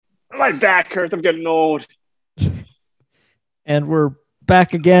My back hurts. I'm getting old. And we're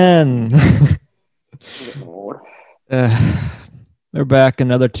back again. I'm getting old. We're back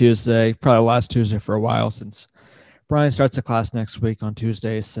another Tuesday, probably last Tuesday for a while since Brian starts a class next week on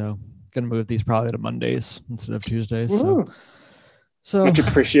Tuesdays. So gonna move these probably to Mondays instead of Tuesdays. So much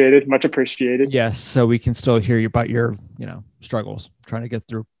appreciated. Much appreciated. Yes, so we can still hear you about your, struggles trying to get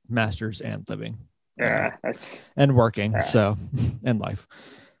through masters and living. Yeah, and working. So and life.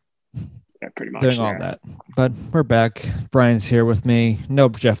 Yeah, pretty much doing all that. But we're back. Brian's here with me. No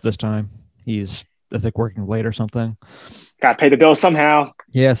Jeff this time. He's, I think, working late or something. Got to pay the bill somehow.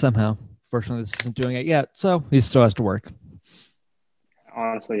 Yeah, somehow. Fortunately, this isn't doing it yet, so he still has to work.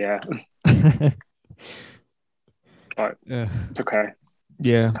 Honestly, yeah. But it's okay.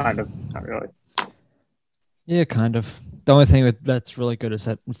 Yeah. Kind of. Not really. Yeah, kind of. The only thing that's really good is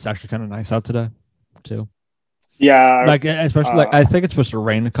that it's actually kind of nice out today, too. Yeah. Like, especially, I think it's supposed to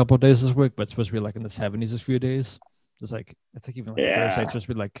rain a couple of days this week, but it's supposed to be, like, in the 70s a few days. It's like, I think even, like, Thursday, it's supposed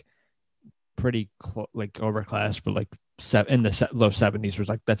to be, like, pretty, overcast, but, like, in the low 70s was,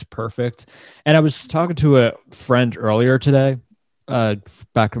 like, that's perfect. And I was talking to a friend earlier today,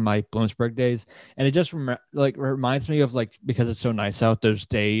 back in my Bloomsburg days, and it just reminds me of, like, because it's so nice out, those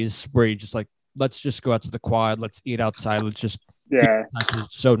days where you just, like, let's just go out to the quad, let's eat outside, let's just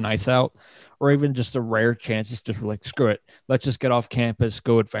it's so nice out. Or even just the rare chances to like, screw it, let's just get off campus,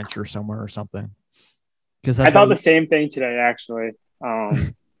 go adventure somewhere or something. Because I thought the same thing today, actually.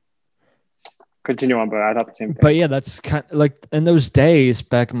 Continue on, but I thought the same thing. But yeah, that's kind of like in those days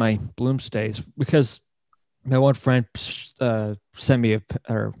back in my Blooms days, because my one friend sent me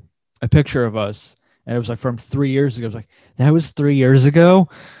a picture of us, and it was like from 3 years ago. I was like, that was 3 years ago.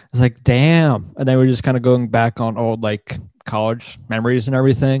 I was like, damn. And then we're just kind of going back on old like college memories and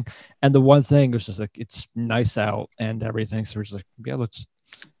everything. And the one thing was just like, it's nice out and everything. So we're just like, yeah,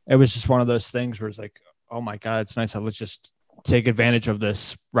 it was just one of those things where it's like, oh my God, it's nice out. Let's just take advantage of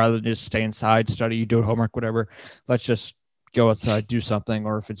this rather than just stay inside, study, do homework, whatever. Let's just go outside, do something.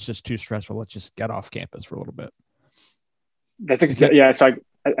 Or if it's just too stressful, let's just get off campus for a little bit. That's exactly, yeah. So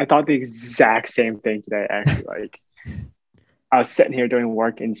I thought the exact same thing today, actually. Like, I was sitting here doing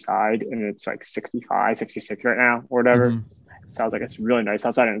work inside, and it's like 65, 66 right now, or whatever. Mm-hmm. So I was like, it's really nice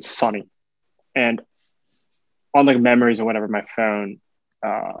outside, and it's sunny. And on like memories or whatever, my phone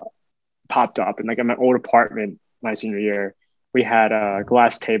popped up, and like in my old apartment, my senior year, we had a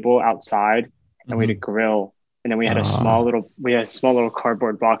glass table outside, and we had a grill, and then we had a small little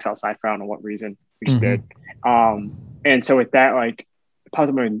cardboard box outside for I don't know what reason. We just did. And so with that, like, it popped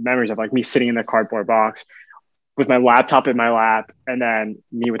up my memories of like me sitting in the cardboard box with my laptop in my lap, and then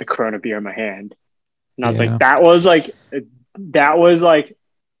me with a Corona beer in my hand. And I was like, that was like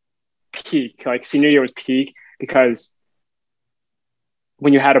peak. Like senior year was peak, because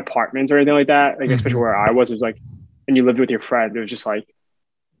when you had apartments or anything like that, like especially where I was, it was like, and you lived with your friend, it was just like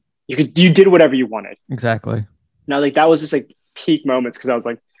you did whatever you wanted. Exactly. Now, like that was just like peak moments, because I was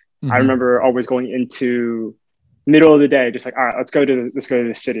like, I remember always going into middle of the day, just like, all right, let's go to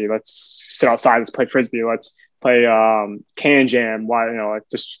the city. Let's sit outside. Let's play Frisbee. Let's play Can Jam. Why, let's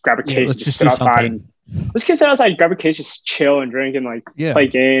just grab a case and just sit outside. And let's get sit outside, grab a case, just chill and drink and like play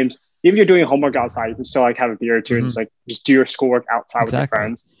games. Even if you're doing homework outside, you can still like have a beer or two and just do your schoolwork outside with your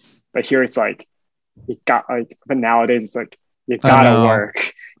friends. But here it's like but nowadays it's like you've got to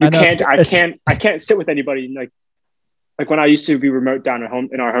work. I can't sit with anybody. Like when I used to be remote down at home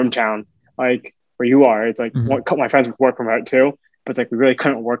in our hometown, like where you are, it's like a couple of my friends would work remote too, but it's like we really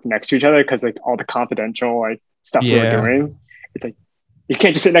couldn't work next to each other because like all the confidential like stuff we were doing. It's like you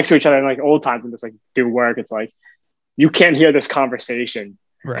can't just sit next to each other in like old times and just like do work. It's like you can't hear this conversation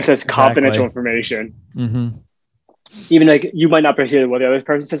because it's confidential information. Even like you might not be hearing what the other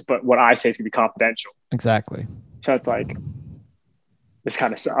person says, but what I say is gonna be confidential. Exactly. So it's like this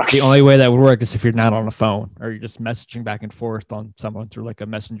kind of sucks. The only way that would work is if you're not on a phone or you're just messaging back and forth on someone through like a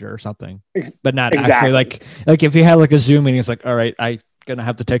messenger or something, but not actually like if you had like a Zoom meeting, it's like, all right, I'm gonna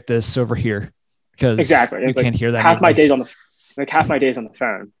have to take this over here because you can't hear that. Half my days on the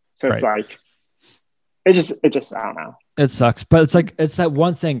phone. So it's like, it just, I don't know. It sucks, but it's like, it's that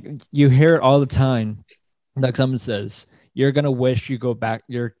one thing you hear it all the time. Like someone says, you're going to wish you're back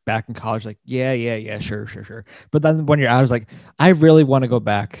in college. Like, yeah, sure. But then when you're out, it's like, I really want to go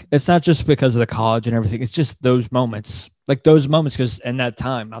back. It's not just because of the college and everything. It's just those moments, because in that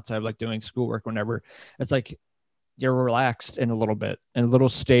time outside of like doing schoolwork, whenever it's like, you're relaxed in a little bit, in a little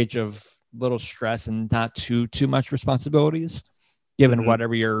stage of little stress and not too much responsibilities, given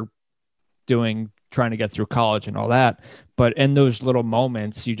whatever you're doing, trying to get through college and all that. But in those little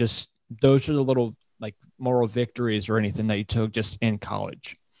moments, those are the little like moral victories or anything that you took just in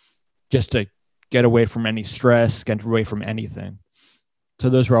college. just to get away from any stress, get away from anything. So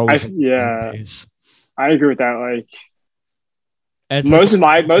those were always fun days. I agree with that. Like, most of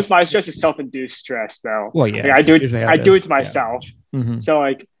my stress is self-induced stress, though. Well, yeah, like, I do it to myself. Yeah. Mm-hmm. So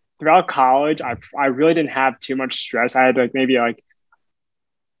like throughout college, I really didn't have too much stress. I had like maybe like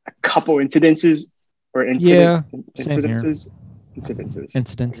a couple incidences. I don't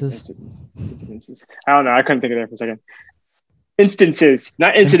know. I couldn't think of that for a second. Instances,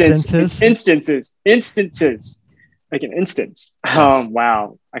 not incidents. Instances. Like an instance. Yes.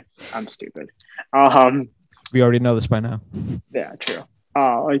 Wow. I'm stupid. We already know this by now. Yeah, true.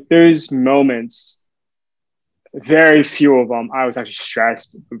 Like those moments, very few of them, I was actually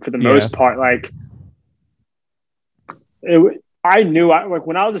stressed. For the most part, like I knew like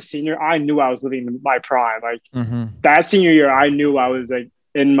when I was a senior, I knew I was living my prime. Like that senior year, I knew I was like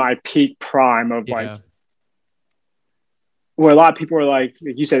in my peak prime of like where a lot of people were like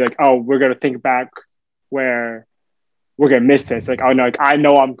you said, like, oh, we're gonna think back where we're gonna miss this. Like, oh no, like, I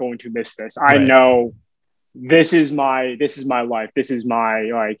know I'm going to miss this. I know this is my life. This is my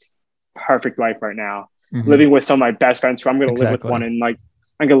like perfect life right now. Living with some of my best friends who I'm gonna live with one in like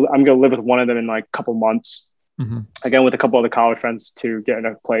I'm gonna live with one of them in like a couple months. Again, with a couple other college friends to get in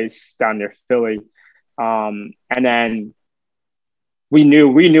a place down near Philly. And then we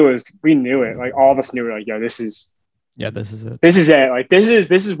knew it. Like all of us knew, like, yo, this is it. This is it. Like this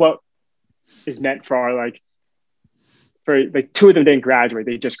is what is meant for our like two of them didn't graduate.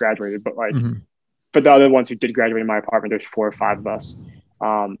 They just graduated, but like but the other ones who did graduate in my apartment, there's 4 or 5 of us.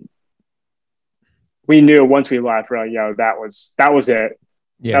 We knew once we left, we're like, yo, that was it.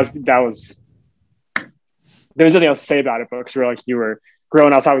 Yeah. That was there's nothing else to say about it, because you're like, you were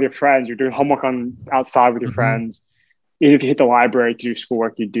growing outside with your friends, you're doing homework outside with your friends. Even if you hit the library to do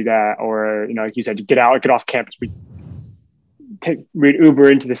schoolwork, you do that. Or, you know, like you said, you get off campus, we'd Uber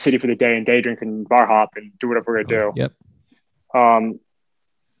into the city for the day and day drink and bar hop and do whatever we're gonna do. Yep.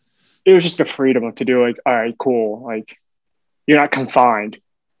 It was just the freedom to do, like, all right, cool. Like, you're not confined,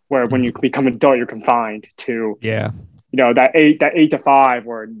 where when you become an adult, you're confined to, you know, that 8 to 5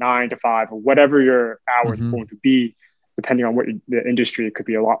 or 9 to 5 or whatever your hours are going to be, depending on what the industry. It could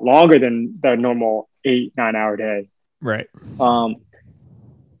be a lot longer than the normal 8-9 hour day. Right.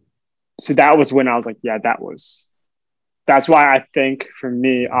 So that was when I was like, yeah, that's why I think for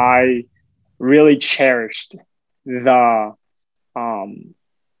me, I really cherished the,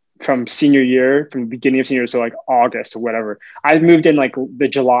 from senior year, from the beginning of senior year, so like August or whatever. I moved in like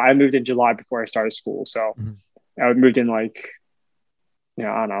I moved in July before I started school. So I moved in like, you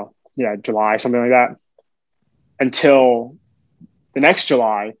know, I don't know. Yeah, July, something like that. Until the next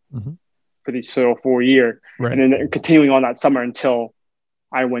July for the full year. Right. And then continuing on that summer until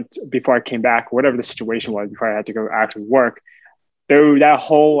before I came back, whatever the situation was, before I had to go actually work. That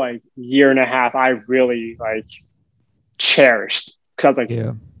whole like year and a half, I really like cherished, because I was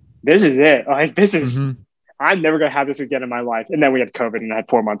like, this is it. Like, this is, I'm never going to have this again in my life. And then we had COVID and I had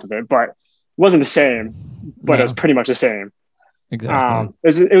 4 months of it, but it wasn't the same, but it was pretty much the same. Exactly.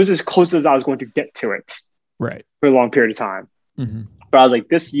 It was as close as I was going to get to it. Right. For a long period of time. But I was like,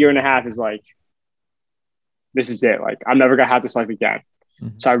 this year and a half is like, this is it. Like, I'm never going to have this life again.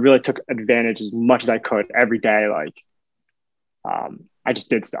 So I really took advantage as much as I could every day. Like, I just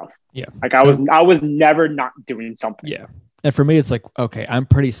did stuff. Yeah. Like I was never not doing something. Yeah. And for me, it's like, okay, I'm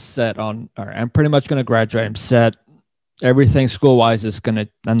pretty set on, all right, I'm pretty much going to graduate. I'm set. Everything school-wise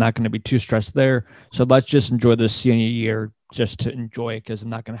I'm not going to be too stressed there. So let's just enjoy this senior year just to enjoy it, because I'm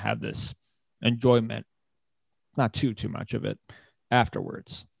not going to have this enjoyment, not too much of it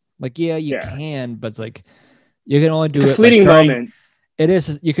afterwards. Like, you can, but it's like, you can only do it. It's a fleeting moment. It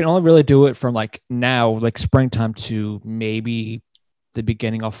is. You can only really do it from like now, like springtime to maybe the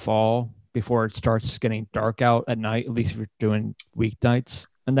beginning of fall, before it starts getting dark out at night, at least if you're doing weeknights.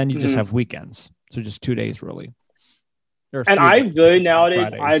 And then you just have weekends. So just 2 days really. And I really nowadays,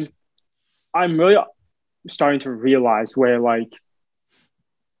 I'm really starting to realize where, like,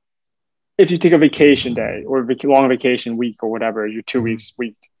 if you take a vacation day or a long vacation week or whatever, your 2 weeks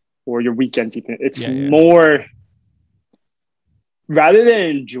week or your weekends, even, it's more, rather than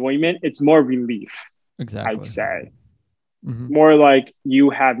enjoyment, it's more relief. Exactly. I'd say. More like you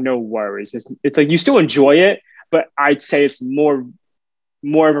have no worries. It's like you still enjoy it, but I'd say it's more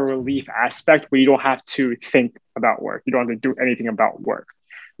of a relief aspect where you don't have to think about work. You don't have to do anything about work.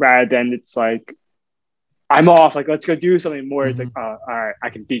 Rather than it's like, I'm off, like, let's go do something more. It's like, all right,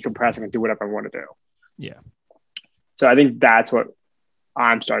 I can decompress, I can do whatever I want to do. Yeah. So I think that's what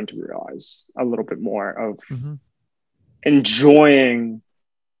I'm starting to realize a little bit more of enjoying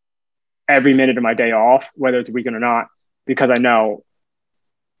every minute of my day off, whether it's a weekend or not, because I know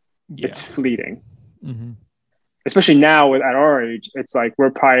Yeah. It's fleeting. Mm-hmm. Especially now at our age, it's like we're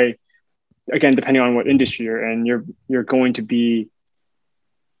probably, again, depending on what industry you're in, you're going to be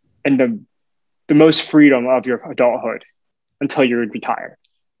in the most freedom of your adulthood until you retire.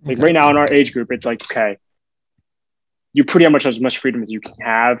 Like right now in our age group, it's like, okay, you pretty much have as much freedom as you can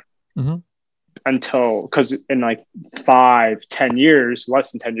have until, because in like 5-10 years,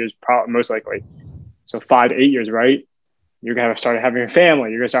 less than 10 years, probably most likely. So 5 to 8 years, right? You're going to start having a family.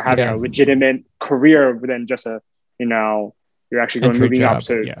 You're going to start having a legitimate career than just you're actually going moving up.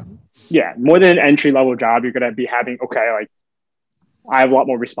 So more than an entry level job, you're going to be having, okay, like I have a lot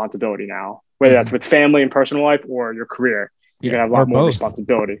more responsibility now, whether that's with family and personal life or your career. You're going to have a lot more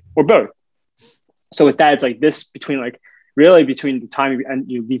responsibility, or both. So with that, it's like this between the time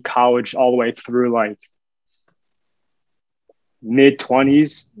you leave college all the way through like mid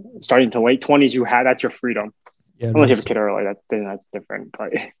 20s, starting to late 20s, that's your freedom. Yeah, unless you have a kid early, that's different.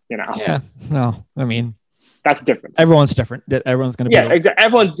 But yeah, no, I mean, that's different. Everyone's different. Everyone's going to be exactly.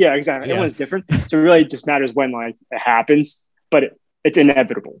 Everyone's different. So it really just matters when like it happens, but it's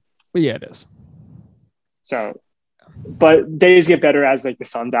inevitable. Well, yeah, it is. So, but days get better as like the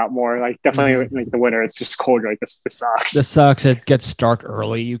sun's out more. Like definitely like the winter, it's just colder. Like this sucks. This sucks. It gets dark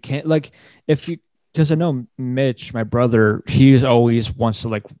early. You can't because I know Mitch, my brother, he always wants to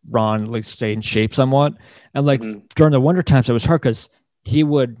like run, like stay in shape somewhat. And like during the winter times, it was hard because he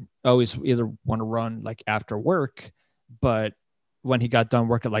would always either want to run like after work, but when he got done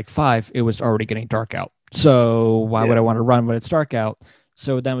work at like 5, it was already getting dark out. So why would I want to run when it's dark out?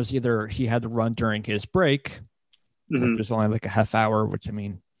 So then it was either he had to run during his break, which was only like a half hour, which I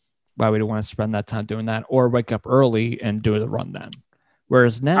mean, why would he want to spend that time doing that? Or wake up early and do the run then.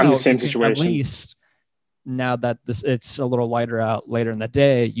 Whereas now, I'm the same situation. At least now that it's a little lighter out later in the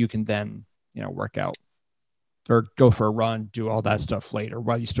day, you can then, work out or go for a run, do all that stuff later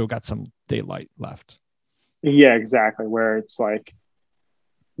while you still got some daylight left. Yeah, exactly. Where it's like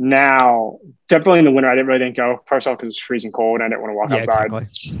now, definitely in the winter, I didn't go. First off, because it's freezing cold and I didn't want to walk outside.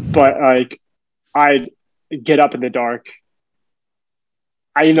 Exactly. But like, I'd get up in the dark.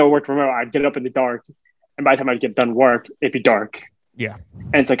 I work remote. I'd get up in the dark, and by the time I'd get done work, it'd be dark. Yeah.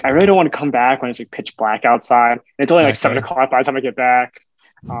 And it's like, I really don't want to come back when it's like pitch black outside. And it's only like 7 o'clock by the time I get back.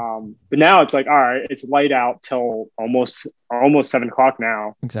 But now it's like, all right, it's light out till almost 7 o'clock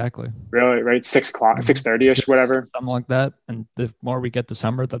now. Exactly. Really, right? 6 o'clock, 6:30ish, whatever. Something like that. And the more we get to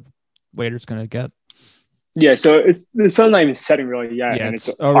summer, the later it's going to get. Yeah. So the sun's not even setting really yet. Yeah, and it's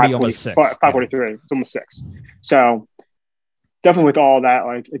already almost 6. 5:43. It's almost 6. So definitely with all that,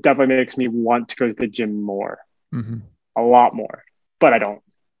 like it definitely makes me want to go to the gym more. A lot more. But I don't.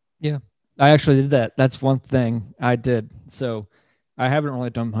 Yeah, I actually did that. That's one thing I did. So I haven't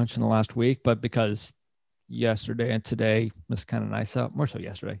really done much in the last week, but because yesterday and today was kind of nice out, more so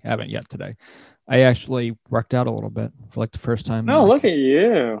yesterday. I haven't yet today. I actually worked out a little bit for like the first time. Oh, look at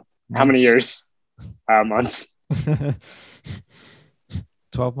you. Months. How many years? Months.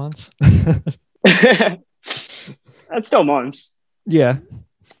 12 months. That's still months. Yeah.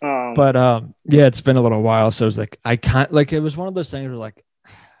 But it's been a little while, so it was like I can't like it was one of those things where like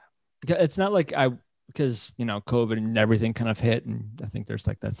it's not like because COVID and everything kind of hit, and I think there's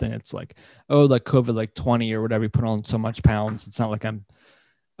like that thing. It's like like COVID like 20 or whatever. You put on so much pounds. It's not like I'm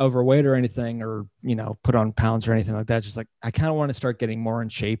overweight or anything, or put on pounds or anything like that. It's just like I kind of want to start getting more in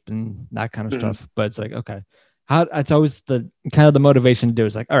shape and that kind of stuff. But it's like okay, it's always the kind of the motivation to do.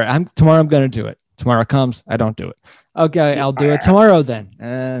 It's like all right, tomorrow I'm gonna do it. Tomorrow comes, I don't do it. Okay, I'll do it tomorrow then.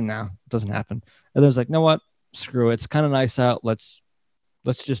 No, it doesn't happen. And then it's like, you know what? Screw it. It's kind of nice out. Let's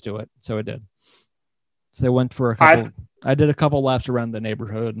just do it. So I did. So I went for I did a couple laps around the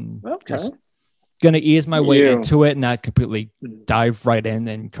neighborhood and just gonna ease my way into it, not completely dive right in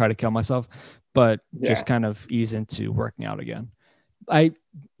and try to kill myself, but just kind of ease into working out again. My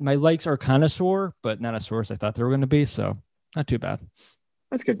legs are kind of sore, but not as sore as I thought they were going to be. So not too bad.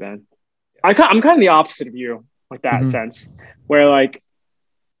 That's good, man. I'm kind of the opposite of you, like that sense, where like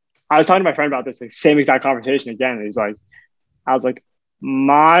I was talking to my friend about this like, same exact conversation again. And I was like,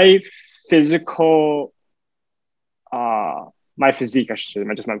 my physical, my physique, I should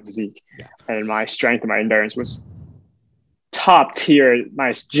say, just my physique, and my strength and my endurance was top tier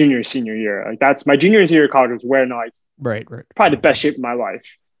my senior year. Like that's my junior and senior year of college was where like right, probably the best shape of my life.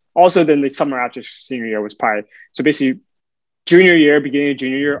 Also, then the summer after senior year was probably so basically. Junior year, beginning of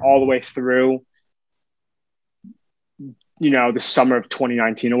junior year, all the way through, the summer of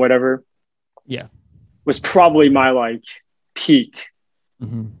 2019 or whatever. Yeah. Was probably my like peak.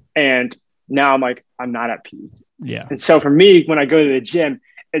 And now I'm like, I'm not at peak. Yeah. And so for me, when I go to the gym,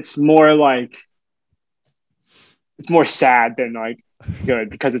 it's more like, it's more sad than like, good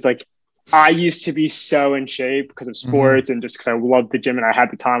because it's like I used to be so in shape because of sports and just because I loved the gym and I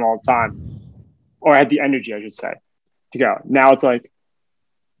had the time all the time, or I had the energy, I should say, to go. Now it's like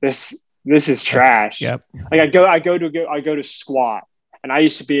this is trash. Yep. Like I go to squat, and I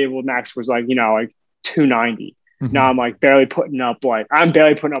used to be able max was like 290. Now I'm like barely putting up like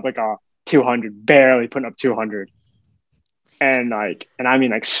a 200, barely putting up 200. And I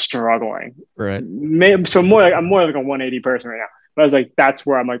mean like struggling. Right. So I'm more like a 180 person right now. But I was like, that's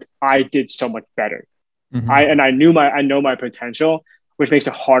where I'm like, I did so much better. I know my potential, which makes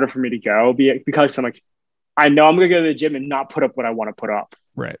it harder for me to go because I'm like, I know I'm gonna go to the gym and not put up what I want to put up.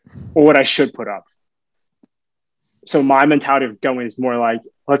 Right. Or what I should put up. So my mentality of going is more like,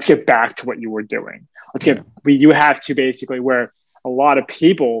 let's get back to what you were doing. You have to basically where a lot of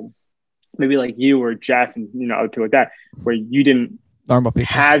people, maybe like you or Jeff and other people like that, where you didn't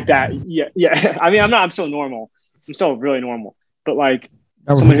have that. Yeah. I mean, I'm still normal. I'm still really normal, but like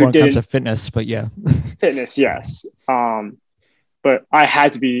someone who didn't to fitness, but yeah, fitness, yes. But I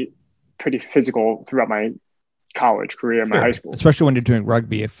had to be pretty physical throughout my college career, my high school, especially when you're doing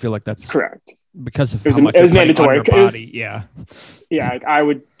rugby. I feel like that's correct because of how much it was mandatory. On your body. Yeah.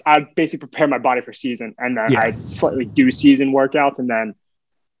 I'd basically prepare my body for season, and then I'd slightly do season workouts, and then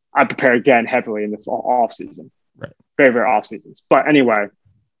I prepare again heavily in the off season. Right. Very, very off seasons. But anyway,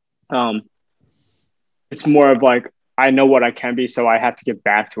 it's more of like, I know what I can be, so I have to get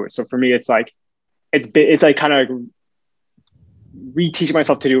back to it. So for me, it's like kind of like reteaching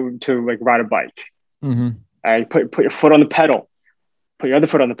myself to like ride a bike. I put your foot on the pedal, put your other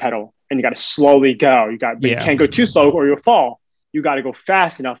foot on the pedal, and you got to slowly go. You can't go too slow or you'll fall. You got to go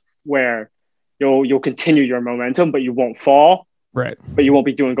fast enough where you'll continue your momentum, but you won't fall. Right. But you won't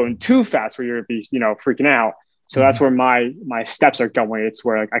be going too fast where you'll be, freaking out. So that's where my steps are going. It's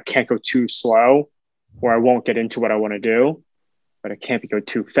where like I can't go too slow or I won't get into what I want to do, but I can't go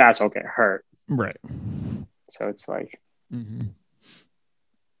too fast. I'll get hurt. Right. So it's like, I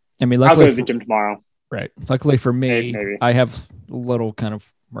mean, I'll go to the gym tomorrow. Right. Luckily for me, maybe. I have a little kind of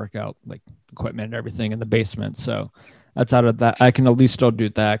workout like equipment and everything in the basement. So outside of that, I can at least still do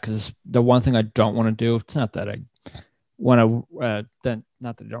that. Cause the one thing I don't want to do, it's not that I want to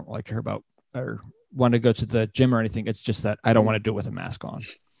not that I don't like to hear about or want to go to the gym or anything. It's just that I don't want to do it with a mask on.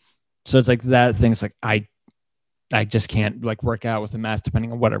 So it's like that thing's like, I just can't like work out with a mask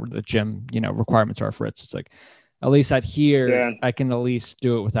depending on whatever the gym, requirements are for it. So it's like, at least out here, I can at least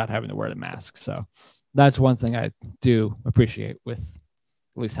do it without having to wear the mask. So that's one thing I do appreciate with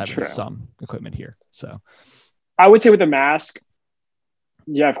at least having some equipment here. So I would say with the mask,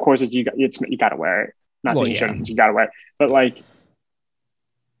 yeah, of course, you got to wear it. Not saying you shouldn't, you got to wear it. But like,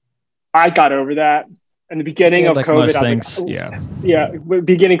 I got over that. In the beginning of COVID, I was like,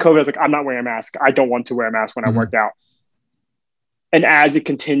 beginning of COVID, I was like, I'm not wearing a mask. I don't want to wear a mask when I worked out. And as it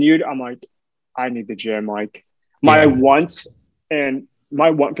continued, I'm like, I need the gym. Like my want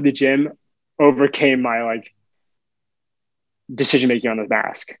for the gym overcame my like decision making on the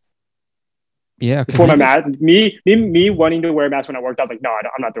mask. Yeah. Before my mask, me wanting to wear a mask when I worked, I was like, no, I'm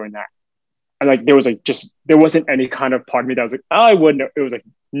not doing that. And like there wasn't any kind of part of me that was like, oh, I wouldn't. It was like,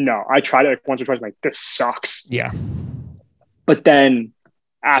 no, I tried it like once or twice. I'm like, this sucks. Yeah. But then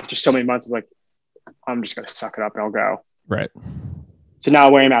after so many months, it's like, I'm just gonna suck it up and I'll go. Right. So now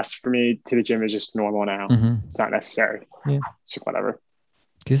wearing masks for me to the gym is just normal now. It's not necessary. Yeah. It's like whatever.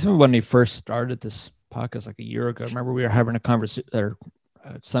 Because when he first started this podcast like a year ago, I remember we were having a conversation or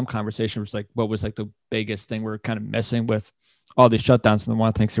some conversation was like, what was like the biggest thing we're kind of missing with all these shutdowns? And the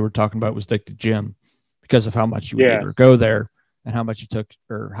one things we were talking about was like the gym because of how much you would either go there and how much you took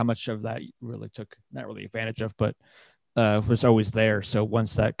or how much of that you really took, not really advantage of, but was always there. So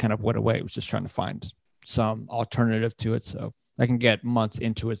once that kind of went away, it was just trying to find some alternative to it. So I can get months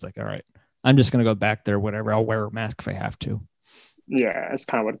into it. It's like, all right, I'm just going to go back there, whatever. I'll wear a mask if I have to. Yeah, that's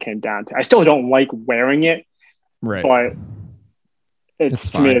kind of what it came down to. I still don't like wearing it. Right. But it's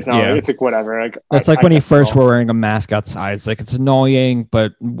to me, it's not it's like whatever. Like it's like when you first were wearing a mask outside. It's like it's annoying,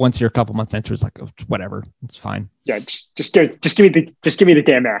 but once you're a couple months into it, it's like whatever. It's fine. Yeah, just give me the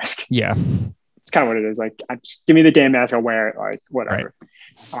damn mask. Yeah. It's kind of what it is. Like just give me the damn mask, I'll wear it, like whatever.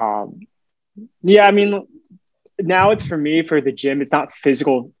 Right. Yeah, I mean now it's for me for the gym, it's not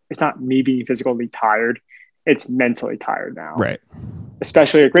physical, it's not me being physically tired. It's mentally tired now. Right.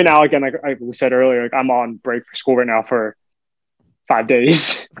 Especially like right now, again, like we said earlier, like I'm on break for school right now for 5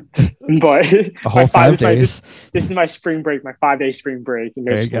 days. But a whole 5 days. This is my spring break, my 5-day spring break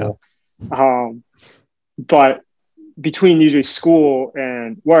in school. But between usually school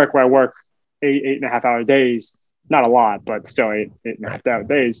and work, where I work 8.5 hour days, not a lot, but still 8.5 hour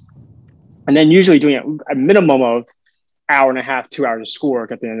days. And then usually doing it a minimum of hour and a half, 2 hours of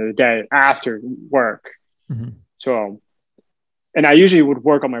schoolwork at the end of the day after work. Mm-hmm. So, and I usually would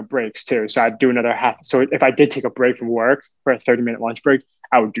work on my breaks too. So I'd do another half. So if I did take a break from work for a 30-minute lunch break,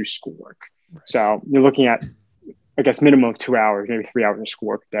 I would do schoolwork. Right. So you're looking at, I guess, minimum of 2 hours, maybe 3 hours of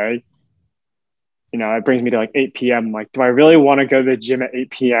schoolwork a day. You know, it brings me to like 8 p.m. I'm like, do I really want to go to the gym at 8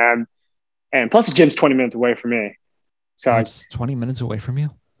 p.m.? And plus the gym's 20 minutes away from me. So it's 20 minutes away from you?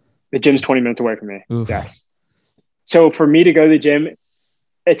 The gym's 20 minutes away from me. Oof. Yes. So for me to go to the gym,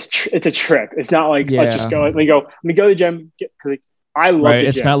 it's a trip. It's not like, let's just go. Let me go to the gym. I love the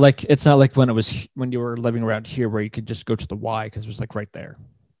it's gym. It's not like when you were living around here where you could just go to the Y because it was like right there.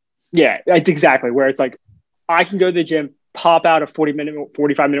 Yeah, that's exactly where it's like, I can go to the gym, pop out a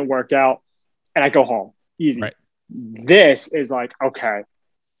 45-minute workout, and I go home. Easy. Right. This is like, okay,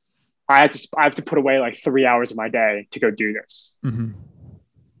 I have to put away like 3 hours of my day to go do this. Mm-hmm.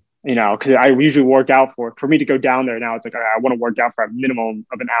 You know, because I usually work out for me to go down there now. It's like, I want to work out for a minimum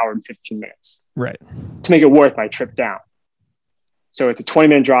of an hour and 15 minutes. Right. To make it worth my trip down. So it's a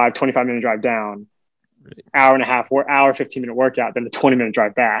 20-minute drive, 25-minute drive down, right. Hour and a half, or hour, 15-minute workout, then the 20-minute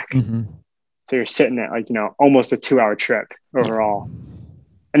drive back. Mm-hmm. So you're sitting at like, you know, almost a 2-hour trip overall. Yeah.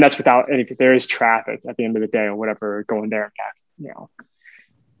 And that's without anything. There is traffic at the end of the day or whatever going there and back, you know.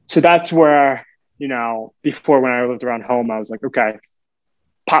 So that's where, you know, before when I lived around home, I was like, okay,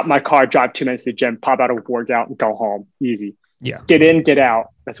 pop my car, drive 2 minutes to the gym, pop out a workout and go home. Easy. Yeah. Get in, get out.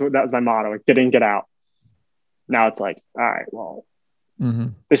 That was my motto. Like, get in, get out. Now it's like, all right, well, mm-hmm.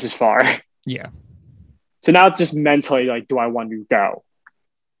 This is far. Yeah. So now it's just mentally like, do I want to go?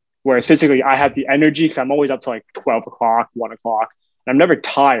 Whereas physically, I have the energy because I'm always up to like 12 o'clock, 1 o'clock. And I'm never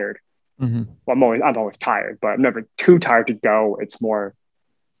tired. Mm-hmm. Well, I'm always tired, but I'm never too tired to go. It's more,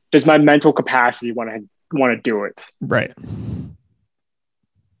 does my mental capacity want to do it? Right.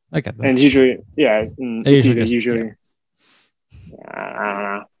 I get that. And usually, yeah. It's usually, yeah, I don't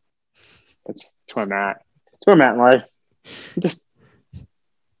know. That's where I'm at. It's where I'm at in life.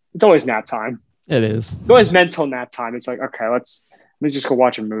 It's always nap time. It is. It's always mental nap time. It's like, okay, let's just go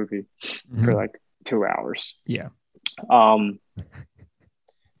watch a movie for like 2 hours. Yeah.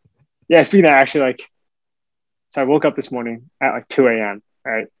 Yeah, speaking of that, actually, like, so I woke up this morning at like 2 a.m.,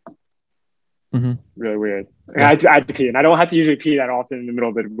 right? Mm-hmm. Really weird. Yeah. I had to pee, and I don't have to usually pee that often in the middle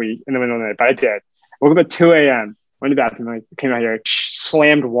of the week, in the middle of the night, but I did. I woke up at 2 a.m., went to the bathroom, like, came out here,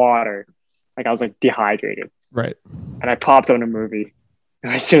 slammed water. Like, I was like dehydrated. Right. And I popped on a movie.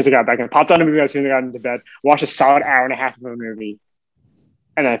 And as soon as I got back, I popped on a movie as soon as I got into bed, watched a solid hour and a half of a movie,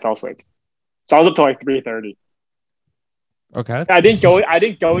 and then I fell asleep. So I was up till like 3:30. Okay. I didn't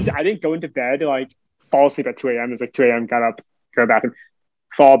go into bed, like fall asleep at 2 a.m. It was like 2 a.m. Got up, go to the bathroom,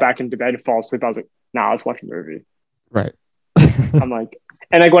 fall back into bed, and fall asleep. I was like, nah, let's watch a movie. Right. I'm like,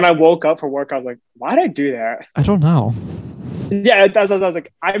 and like when I woke up for work, I was like, why did I do that? I don't know. Yeah, I was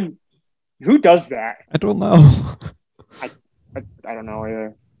like, who does that? I don't know. I don't know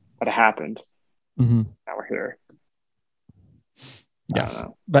either, but it happened. Mm-hmm. Now we're here. Yes,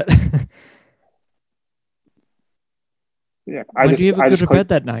 but yeah. When do you go to bed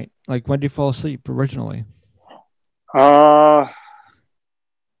that night? Like, when do you fall asleep originally? Probably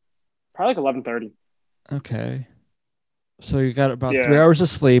like 11:30. Okay. So you got about 3 hours of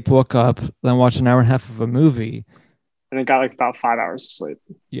sleep, woke up, then watched an hour and a half of a movie. And then got like about 5 hours of sleep.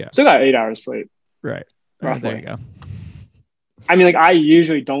 Yeah. So got 8 hours of sleep. Right. Roughly. There you go. I mean, like, I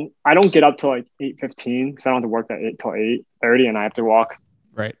usually don't get up till like 8:15 because I don't have to work at 8 till 8:30, and I have to walk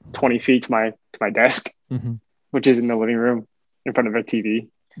 20 feet to my desk, mm-hmm. which is in the living room in front of a TV.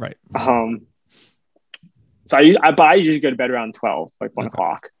 Right. So I usually go to bed around 12, like 1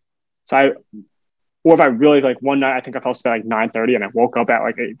 o'clock. So or if I really, like, one night I think I fell asleep at like 9:30 and I woke up at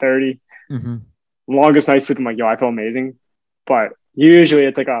like 8:30. Mm-hmm. Longest night sleep, I'm like, yo, I feel amazing. But usually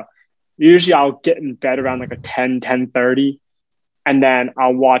it's like usually I'll get in bed around like a 10:30, and then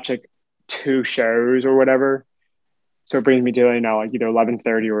I'll watch like 2 shows or whatever. So it brings me to, you know, like either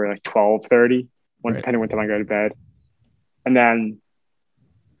 11:30 or like 12:30, depending on what time I go to bed. And then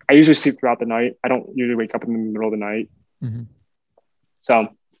I usually sleep throughout the night. I don't usually wake up in the middle of the night. Mm-hmm. So,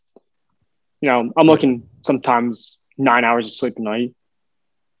 you know, I'm looking sometimes 9 hours of sleep a night.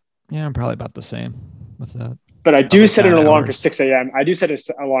 Yeah, I'm probably about the same with that. But I do set an alarm for 6 a.m. I do set an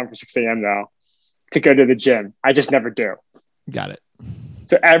alarm for 6 a.m. though to go to the gym. I just never do. Got it.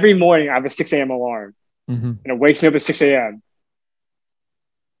 So every morning I have a 6 a.m. alarm, mm-hmm. and it wakes me up at 6 a.m.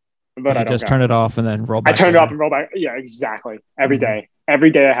 But I don't just turn it off and then roll back. I turn it off and roll back. Yeah, exactly. Every day.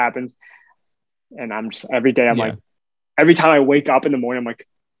 Every day it happens. And every day I'm like, every time I wake up in the morning, I'm like,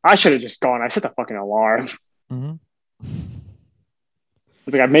 I should have just gone. I set the fucking alarm. Mm-hmm.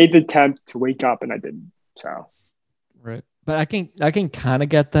 It's like I made the attempt to wake up and I didn't. So Right. But I can kind of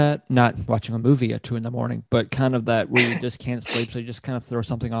get that, not watching a movie at 2 a.m, but kind of that where you just can't sleep, so you just kind of throw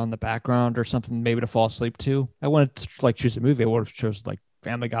something on in the background or something maybe to fall asleep to. I wanted to like choose a movie. I would have chose like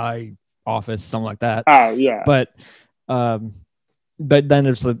Family Guy, Office, something like that. Oh yeah. But um, but then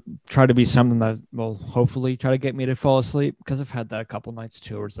it's like try to be something that will hopefully try to get me to fall asleep, because I've had that a couple nights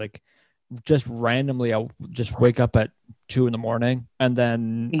too, where it's like just randomly I'll just wake up at 2 a.m, and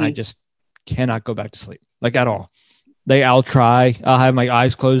then I Mhm. just cannot go back to sleep like at all. I'll try. I'll have my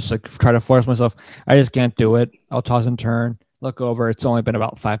eyes closed, like try to force myself. I just can't do it. I'll toss and turn, look over. It's only been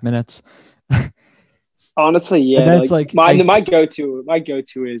about 5 minutes, Honestly, and yeah. then it's Like like my go to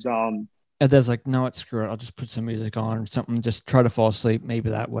is and then it's like, no, it's screw it. I'll just put some music on or something. Just try to fall asleep,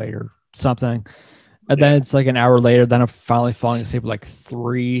 maybe that way or something. And then yeah. it's like an hour later. Then I'm finally falling asleep at like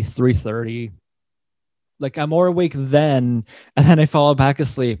 3:30. Like I'm more awake then, and then I fall back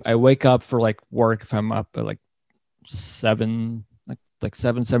asleep. I wake up for like work if I'm up at like 7, like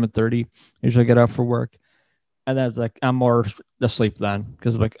 7:30. Usually get up for work, and then it's like I'm more asleep then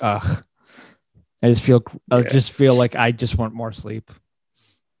because like I Yeah. just feel like I just want more sleep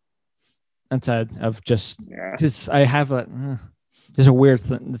instead of just Yeah. because I have there's a weird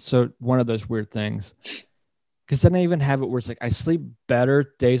thing. So one of those weird things, because then I even have it where it's like I sleep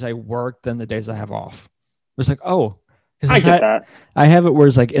better days I work than the days I have off. It's like, oh, because I get that. I have it where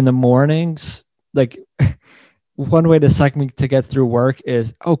it's like in the mornings, like one way to psych me to get through work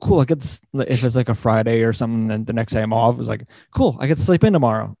is, oh, cool. I get this, if it's like a Friday or something, and the next day I'm off, it's like, cool. I get to sleep in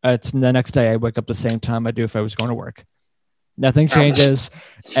tomorrow. It's the next day I wake up the same time I do if I was going to work. Nothing Um, changes,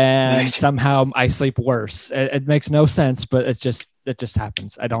 and somehow I sleep worse. It makes no sense, but it just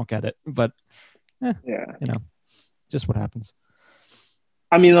happens. I don't get it, but yeah. you know, just what happens.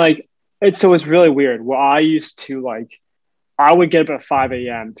 I mean, like it's really weird. Well, I used to like I would get up at 5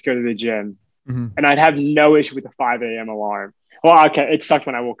 a.m. to go to the gym, Mm-hmm. and I'd have no issue with the 5 a.m. alarm. Well, okay, it sucked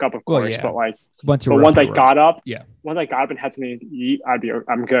when I woke up, of Well, course, yeah. but like, Once you but were up, once I you were up. got up, Yeah. once I got up and had something to eat,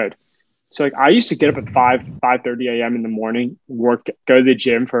 I'm good. So like I used to get up at 5:30 a.m. in the morning, work, go to the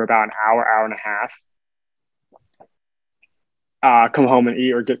gym for about an hour, hour and a half, come home and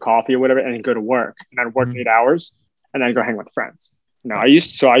eat or get coffee or whatever, and then go to work. And I'd work Mm-hmm. 8 hours and then go hang with friends. Right. I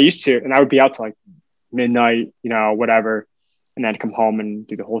used to, and I would be out to like midnight, whatever, and then come home and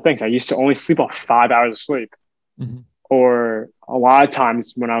do the whole thing. So I used to only sleep off 5 hours of sleep. Mm-hmm. Or a lot of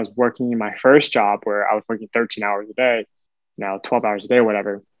times when I was working in my first job where I was working 13 hours a day, 12 hours a day, or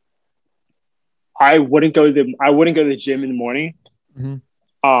whatever, I wouldn't go to the gym in the morning. Mm-hmm.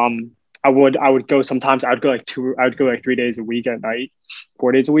 I would go sometimes. I would go like 3 days a week at night,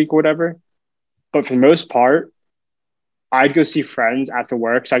 4 days a week or whatever. But for the most part, I'd go see friends after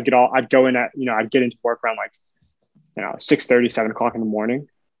work. So I'd go in at, I'd get into work around like, 6:30, 7 o'clock in the morning.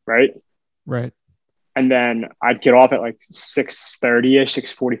 Right. Right. And then I'd get off at like 6:30 ish,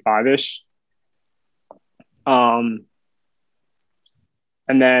 6:45 ish. Um,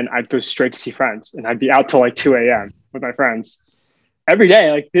 and then I'd go straight to see friends and I'd be out till like 2 a.m. with my friends every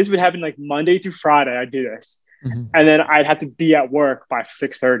day. Like this would happen like Monday through Friday. I'd do this. Mm-hmm. And then I'd have to be at work by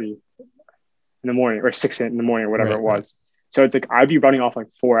 6:30 in the morning or 6 in the morning or whatever Right. it Right. was. So it's like I'd be running off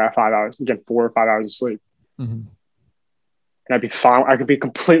like 4 or 5 hours, again, 4 or 5 hours of sleep. Mm-hmm. And I'd be fine. I could be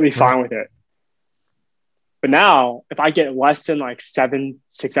completely fine Right. with it. But now if I get less than like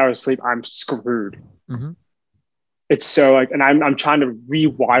 6 hours of sleep, I'm screwed. Mm-hmm. It's so like, and I'm trying to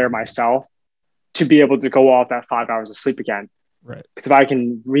rewire myself to be able to go off that 5 hours of sleep again. Right. Because if I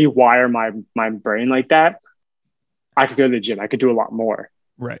can rewire my brain like that, I could go to the gym. I could do a lot more.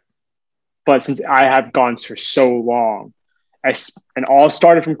 Right. But since I have gone for so long, and all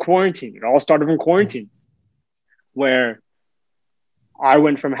started from quarantine. It all started from quarantine, where I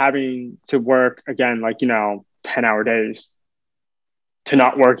went from having to work again, like 10-hour days, to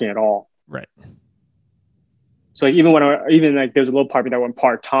not working at all. Right. So like even like there's a little part of me that went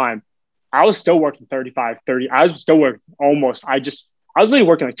part time, I was still working 35, 30. I was still working almost. I was literally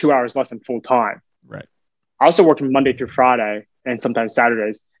working like 2 hours less than full time. Right. I was still working Monday through Friday and sometimes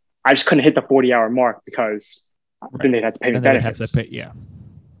Saturdays. I just couldn't hit the 40-hour mark because then they'd have to pay me And then they'd have benefits. to pay. Yeah.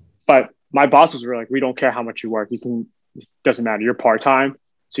 But my bosses were like, we don't care how much you work. It doesn't matter. You're part time.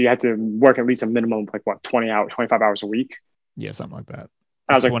 So you have to work at least a minimum of like what, 20 hours, 25 hours a week. Yeah. Something like that.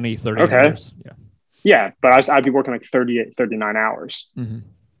 I was like, 20, 30 okay. hours. Yeah. Yeah. But I'd be working like 38, 39 hours Mm-hmm.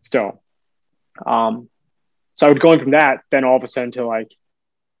 still. So I would go in from that, then all of a sudden to like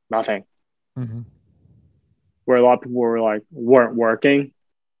nothing. Mm-hmm. Where a lot of people weren't working,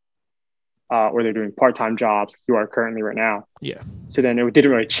 or they're doing part-time jobs like you are currently right now. Yeah. So then it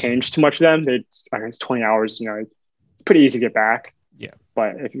didn't really change too much for them. It's 20 hours, it's pretty easy to get back. Yeah.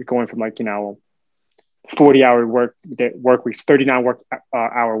 But if you're going from like, 40-hour work weeks, 39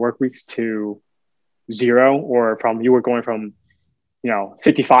 hour work weeks to zero, or from you were going from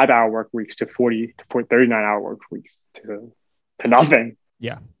 55-hour work weeks to 39-hour work weeks to nothing.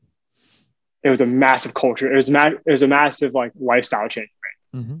 Yeah. It was a massive culture. It was a massive like lifestyle change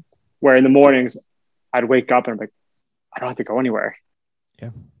for me. Mm-hmm. Where in the mornings I'd wake up and I'm like, I don't have to go anywhere. Yeah.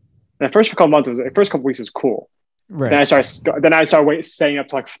 And the first couple of weeks was cool. Right. Then I started staying up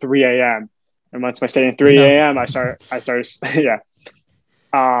to like 3 a.m. And once I stayed at 3 a.m., I started yeah.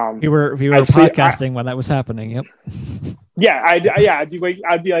 We were podcasting when that was happening. Yep. Yeah, I'd be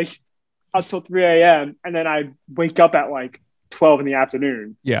like up till 3 a.m. and then I'd wake up at like 12 in the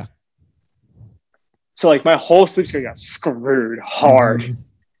afternoon. Yeah. So like my whole sleep schedule got screwed hard. Mm-hmm.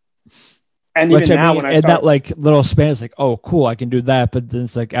 And even now when I start, that like little span, it's like, oh, cool, I can do that. But then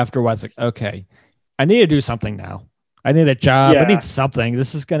it's like after a while, it's like, okay, I need to do something now. I need a job. I need something.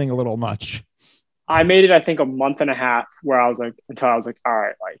 This is getting a little much. I made it, I think, a month and a half where I was like, until I was like, all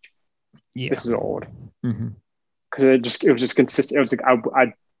right, like, this is old. Because it was just consistent. It was like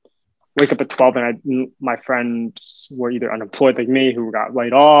I'd wake up at 12 and my friends were either unemployed like me, who got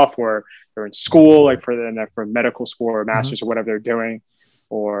laid off, or they're in school, like for medical school or master's or whatever they're doing,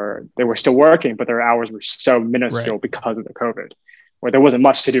 or they were still working, but their hours were so minuscule because of the COVID, where there wasn't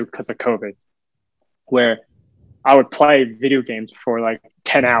much to do because of COVID, where I would play video games for like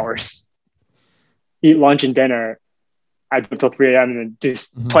 10 hours, eat lunch and dinner. I'd go until 3 a.m. and then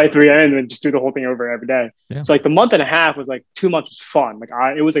just play 3 a.m. and then just do the whole thing over every day. Yeah. So like the month and a half was like 2 months was fun. Like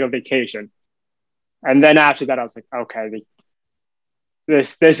it was like a vacation. And then after that, I was like, okay,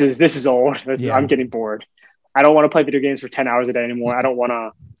 this is old. I'm getting bored. I don't want to play video games for 10 hours a day anymore. I don't want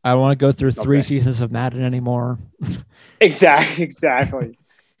to go through 3 seasons of Madden anymore. Exactly.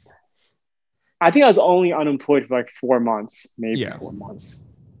 I think I was only unemployed for like 4 months, maybe 4 months.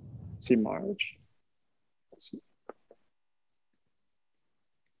 See, March.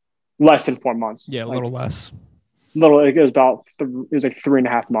 Less than 4 months. Yeah, a little less. It was about it was like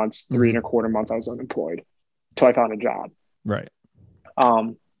 3.5 months, 3.25 months I was unemployed until I found a job. Right.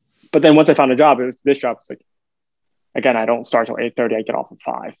 But then once I found a job, this job was like, again, I don't start till 8:30. I get off at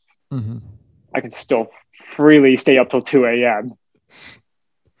 5. I can still freely stay up till 2 a.m.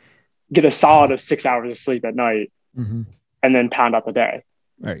 Get a solid of 6 hours of sleep at night, and then pound out the day.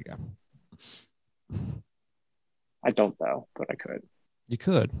 There you go. I don't though, but I could. You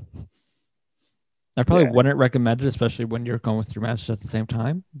could. I probably wouldn't recommend it, especially when you're going with your masters at the same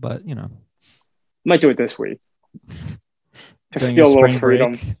time. But might do it this week to feel a little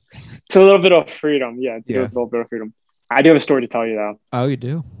freedom. It's a little bit of freedom, a little bit of freedom. I do have a story to tell you though. Oh, you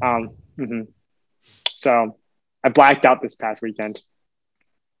do? So I blacked out this past weekend.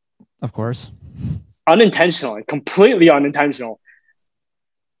 Of course. Unintentionally, completely unintentional.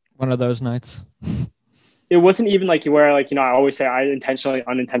 One of those nights. It wasn't even like I always say I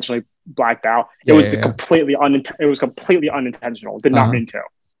unintentionally blacked out. It was completely unintentional. Did not mean to.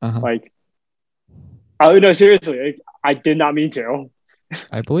 Like, oh no, seriously, I did not mean to.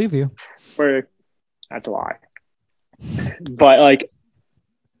 I believe you. That's a lie. But like,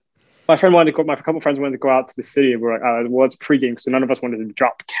 my couple friends wanted to go out to the city. We're like, well, it's pregame, so none of us wanted to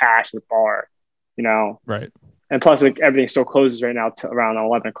drop cash at the bar, Right. And plus, like, everything still closes right now to around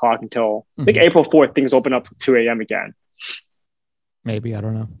 11 o'clock until I think April 4th. Things open up to 2 a.m. again. Maybe, I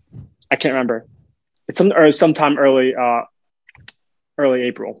don't know. I can't remember. It's sometime early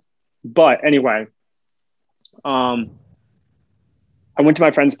April. But anyway, I went to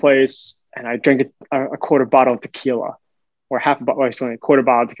my friend's place and I drank a quarter bottle of tequila, or half a bottle, a quarter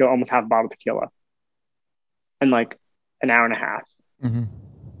bottle of tequila, almost half a bottle of tequila, in like an hour and a half. And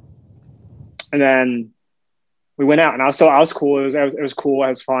then we went out, and I was cool. It was cool. It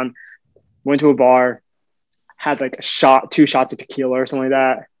was fun. Went to a bar, had like two shots of tequila or something like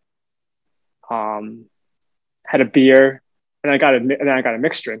that. Had a beer, and then I got a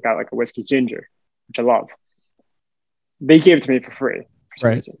mixed drink. Got like a whiskey ginger, which I love. They gave it to me for free for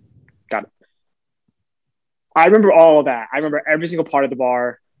some reason. Got it. I remember all of that. I remember every single part of the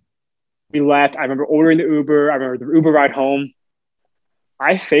bar. We left. I remember ordering the Uber. I remember the Uber ride home.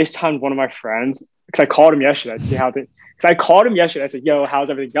 I FaceTimed one of my friends because I called him yesterday to see how because I called him yesterday. I said, yo, how's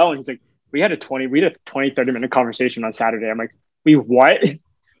everything going? He's like, we had a 20, 30-minute conversation on Saturday. I'm like, we what?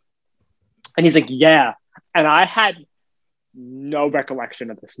 And he's like, yeah. And I had no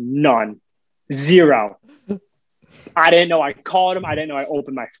recollection of this. None. Zero. I didn't know I called him. I didn't know I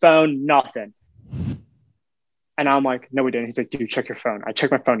opened my phone. Nothing. And I'm like, no, we didn't. He's like, dude, check your phone. I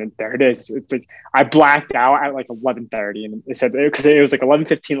checked my phone and there it is. It's like, I blacked out at like 11:30 and it said, because it was like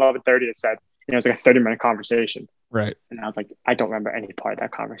 11:15, 11:30. It said, it was like a 30-minute conversation. Right. And I was like, I don't remember any part of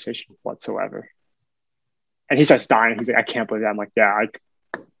that conversation whatsoever. And he starts dying. He's like, I can't believe that. I'm like, yeah,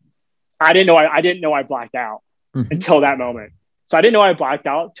 I didn't know I blacked out until that moment. So I didn't know I blacked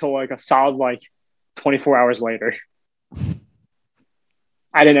out till like a solid like 24 hours later.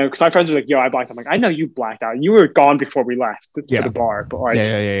 I didn't know because my friends were like, yo, I blacked out. I'm like, I know you blacked out. You were gone before we left for the bar. But like,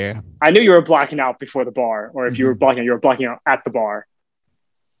 I knew you were blacking out before the bar. Or if you were blacking out, you were blacking out at the bar.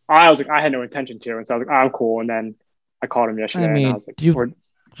 I was like, I had no intention to. And so I was like, I'm cool. And then I called him yesterday. I mean, and I was like,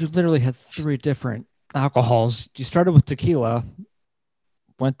 you literally had 3 different alcohols. You started with tequila,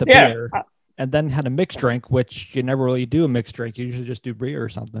 went to beer, and then had a mixed drink, which you never really do a mixed drink. You usually just do beer or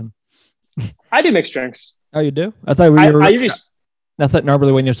something. I do mixed drinks. Oh, you do? I thought I thought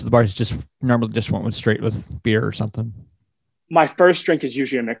normally when you go to the bars, just went straight with beer or something. My first drink is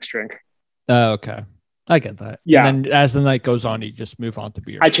usually a mixed drink. Oh, okay. I get that. Yeah. And then as the night goes on, you just move on to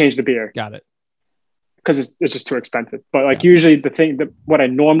beer. I change the beer. Got it. Because it's just too expensive. But like usually what I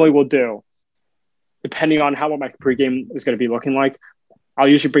normally will do, depending on what my pregame is going to be looking like, I'll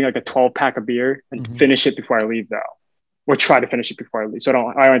usually bring like a 12-pack of beer and finish it before I leave though. Or try to finish it before I leave. So I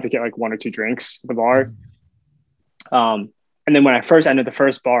don't have to get like 1 or 2 drinks at the bar. And then when I first enter the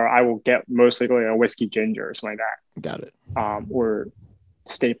first bar, I will get mostly like a whiskey ginger or something like that. Got it. Or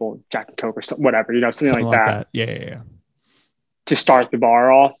staple Jack and Coke or something like that. Yeah. To start the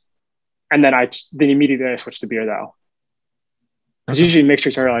bar off. And then immediately I switch to beer though. Because usually mixed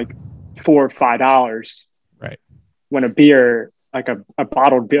drinks are like $4 or $5. Right. When a beer, like a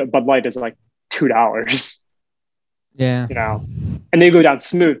bottled Bud Light is like $2. Yeah. And they go down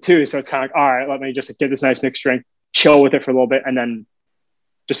smooth too. So it's kind of like, all right, let me just get this nice mixed drink, chill with it for a little bit, and then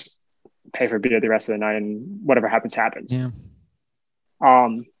just pay for beer the rest of the night, and whatever happens. Yeah.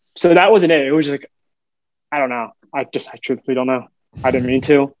 So that wasn't it. It was just like, I don't know. I truthfully don't know. I didn't mean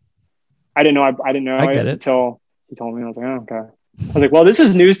to. I didn't know it until he told me. I was like, oh, okay. I was like, well, this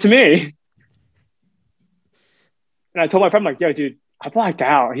is news to me. And I told my friend, I'm like, yo, dude, I blacked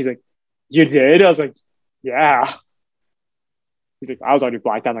out. He's like, you did? I was like, yeah. He's like, I was already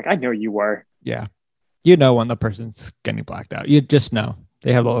blacked out. I'm like, I know you were. Yeah. You know when the person's getting blacked out. You just know.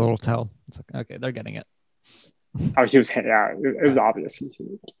 They have a little tell. It's like, okay, they're getting it. Oh, he was, it was obvious.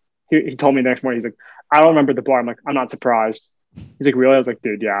 He told me the next morning, he's like, I don't remember the bar. I'm like, I'm not surprised. He's like, really? I was like,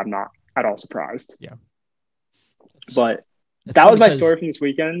 dude, yeah, I'm not at all surprised. Yeah. But that was my story from this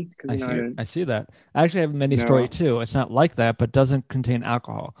weekend. I see that. I actually have a mini story too. It's not like that, but doesn't contain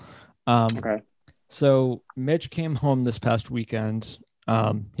alcohol. Okay. So Mitch came home this past weekend.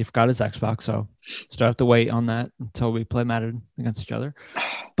 He forgot his Xbox, so still have to wait on that until we play Madden against each other.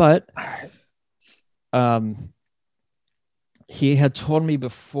 But he had told me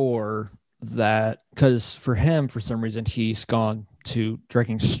before that because for him, for some reason, he's gone to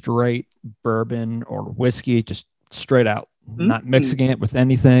drinking straight bourbon or whiskey, just straight out, not mixing it with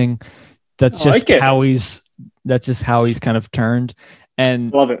anything. That's just how he's kind of turned.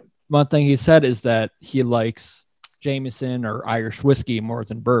 And love it. One thing he said is that he likes Jameson or Irish whiskey more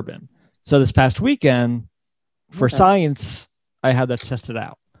than bourbon. So this past weekend, for science, I had that tested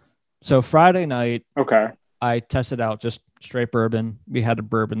out. So Friday night, I tested out just straight bourbon. We had a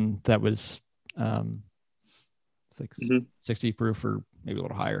bourbon that was 60 proof or maybe a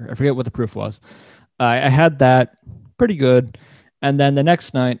little higher. I forget what the proof was. I had that pretty good. And then the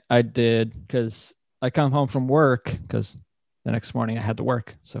next night I did, because I come home from work, because the next morning I had to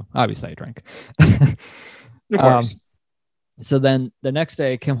work. So obviously I drank. Of course. So then the next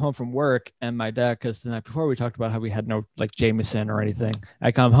day I came home from work, and my dad, because the night before we talked about how we had no like Jameson or anything.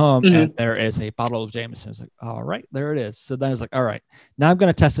 I come home and there is a bottle of Jameson. It's like, all right, there it is. So then I was like, all right, now I'm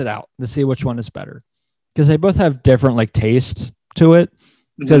going to test it out to see which one is better. Because they both have different like tastes to it.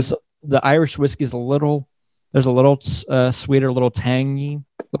 Because the Irish whiskey is there's a little sweeter, a little tangy.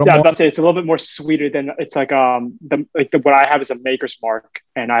 I was about to say it's a little bit more sweeter than it's like what I have is a Maker's Mark,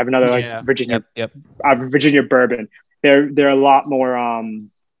 and I have another like Virginia. Yep. I have a Virginia bourbon. They're a lot more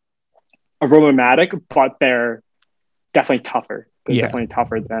aromatic, but they're definitely tougher. They're definitely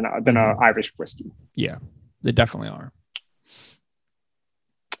tougher than an Irish whiskey. Yeah, they definitely are.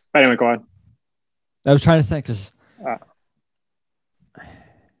 But anyway, go on. I was trying to think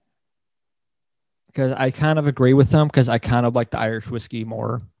because I kind of agree with them, because I kind of like the Irish whiskey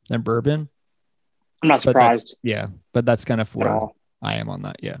more than bourbon. I'm not surprised. But that's kind of where I am on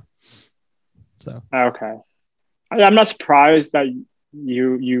that. Yeah. So okay, I'm not surprised that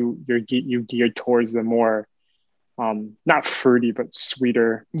you geared towards the more not fruity but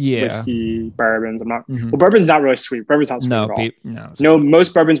sweeter whiskey bourbons. I'm not. Well, bourbon's not really sweet. Bourbon's not sweet at all. No,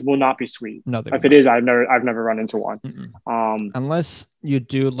 most bourbons will not be sweet. No, if it is, I've never run into one. Unless you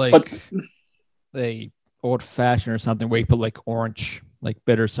do like old fashioned or something where you put like orange, like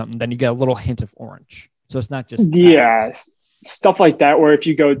bitter something, then you get a little hint of orange. So it's not just yeah, stuff like that. Or if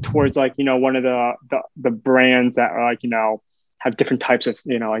you go towards like, one of the brands that are like, have different types of,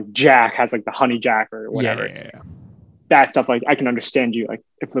 like Jack has like the honey Jack or whatever. Yeah. That stuff, like I can understand you like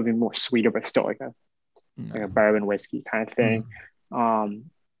if living more sweeter, but still like a bourbon whiskey kind of thing. I'm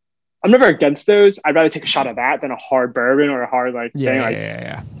never against those. I'd rather take a shot of that than a hard bourbon or a hard like thing. Like,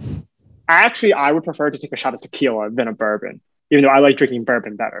 Yeah. I would prefer to take a shot of tequila than a bourbon, even though I like drinking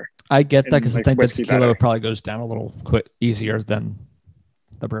bourbon better. I get that because like, I think the tequila better. probably goes down a little easier than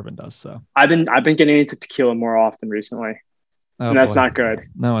the bourbon does. So I've been getting into tequila more often recently, and that's not good.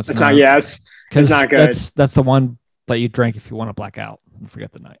 No, it's not. Yes, it's not good. That's the one that you drink if you want to black out and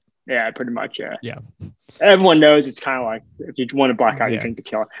forget the night. Yeah, pretty much. Yeah. Yeah. Everyone knows it's kind of like if you want to black out, you drink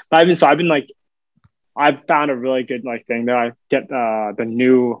tequila. But I've been like, I've found a really good like thing that I get the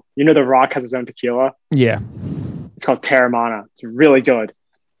new. The Rock has his own tequila. Yeah. It's called Terramana. It's really good,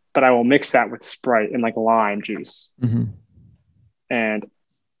 but I will mix that with Sprite and like lime juice, and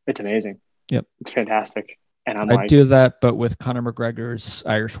it's amazing. Yep, it's fantastic. And I do that, but with Conor McGregor's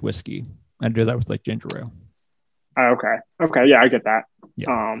Irish whiskey. I do that with like ginger ale. Okay, yeah, I get that.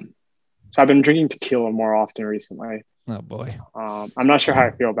 Yeah. So I've been drinking tequila more often recently. Oh boy. I'm not sure how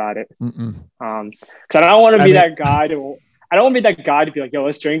I feel about it. Because I don't want to be that guy to. I don't want to be that guy to be like, yo,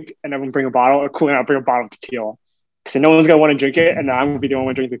 let's drink, and everyone bring a bottle. Cool, and I'll bring a bottle of tequila. Because no one's gonna want to drink it, and then I'm gonna be the only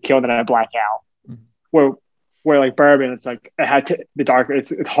one drinking tequila, and then I black out. Where like bourbon, it's like it had to the darker.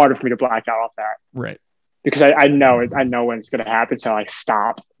 It's harder for me to black out off that. Right. Because I know it. I know when it's gonna happen, so I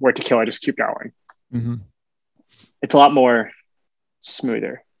stop. Where tequila, I just keep going. It's a lot more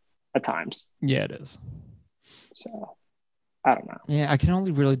smoother at times. Yeah, it is. So I don't know. Yeah, I can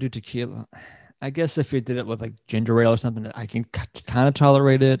only really do tequila. I guess if you did it with like ginger ale or something, I can kind of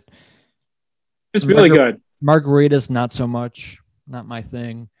tolerate it. It's really good. Margaritas, not so much. Not my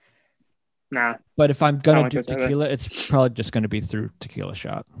thing. Nah. But if I'm gonna do tequila, it's probably just gonna be through tequila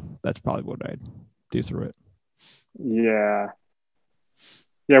shot. That's probably what I'd do through it. Yeah.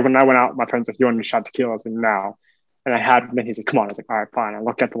 Yeah, when I went out, my friend's like, "You want me to shot tequila?" I was like, "No." And I had, and then he's like, "Come on." I was like, "All right, fine." I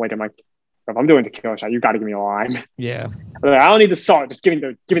look at the weight. I'm like, "If I'm doing tequila shot, you got to give me a lime." Yeah. I don't need the salt. Just give me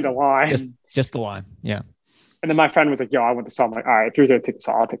the lime. Just the lime. Yeah. And then my friend was like, "Yo, I want the salt." I'm like, "All right, if you're gonna take the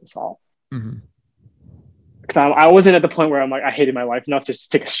salt, I'll take the salt." Because I wasn't at the point where I'm like, I hated my life enough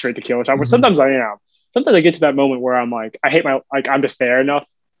just to take a straight tequila shot. But sometimes I am. Sometimes I get to that moment where I'm like, I hate I'm just there enough,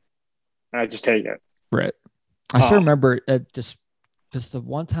 and I just take it. Right. I still remember just the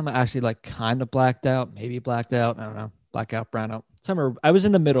one time I actually like kind of blacked out, maybe blacked out. I don't know, blackout, brownout. Somewhere I was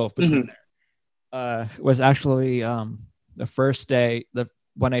in the middle of between there. Was actually the first day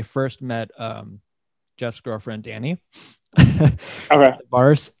when I first met Jeff's girlfriend Danny. Okay.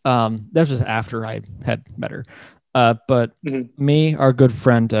 Bars. That was just after I had met her. But me, our good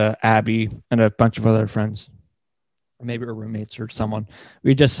friend Abby, and a bunch of other friends, maybe our roommates or someone,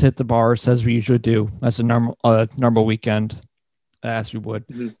 we just hit the bars as we usually do as a normal weekend, as we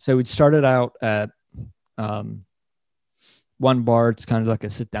would. So we'd started out at one bar. It's kind of like a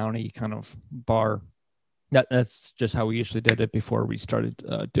sit-down-y kind of bar. That's just how we usually did it before we started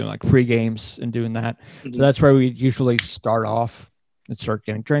doing like pre-games and doing that. So that's where we usually start off and start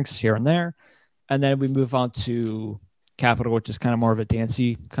getting drinks here and there. And then we move on to Capital, which is kind of more of a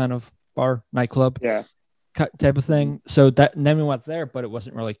dancey kind of bar, nightclub type of thing. So and then we went there, but it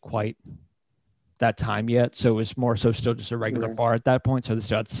wasn't really quite that time yet. So it was more so still just a regular bar at that point. So they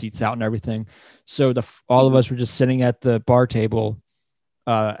still had seats out and everything. So all of us were just sitting at the bar table.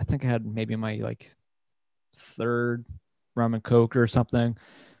 I think I had maybe my like third rum and coke or something.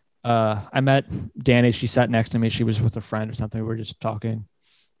 I met Danny. She sat next to me. She was with a friend or something. We were just talking.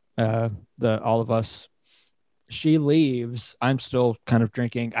 All of us. She leaves. I'm still kind of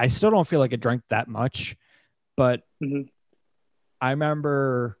drinking. I still don't feel like I drank that much, but I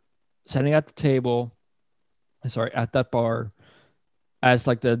remember sitting at the table. At that bar, as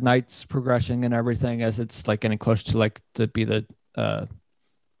like the night's progressing and everything, as it's like getting close to like to be the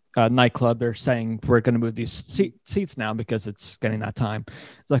nightclub. They're saying we're going to move these seats now because it's getting that time.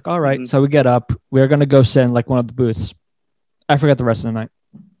 It's like, all right. So we get up. We're going to go sit in like one of the booths. I forgot the rest of the night.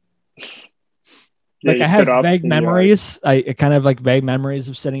 Like I have vague memories. I kind of like vague memories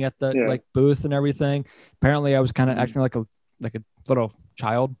of sitting at the like booth and everything. Apparently I was kind of acting like a little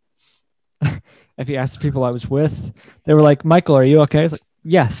child. If you asked the people I was with, they were like, "Michael, are you okay?" I was like,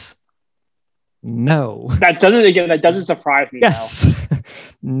 "Yes." No. That doesn't surprise me. Yes.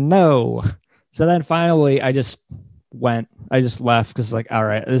 No. So then finally I just left because like, all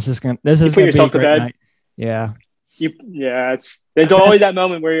right, this is gonna be a great night. Yeah. There's always that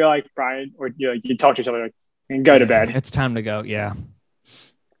moment where you're like, Brian, or you talk to each other like, and go to bed. It's time to go. Yeah.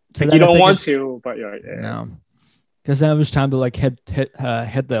 So like, you don't want to, but you're like, yeah. No, because then it was time to like hit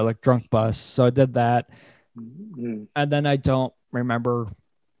the like drunk bus. So I did that, Mm-hmm. and then I don't remember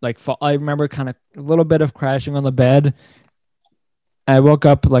like I remember kind of a little bit of crashing on the bed. I woke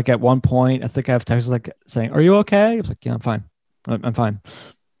up like at one point. I think I have text like saying, "Are you okay?" I was like, "Yeah, I'm fine. I'm fine."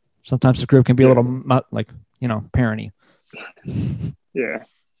 Sometimes the group can be a little like parenty. Yeah.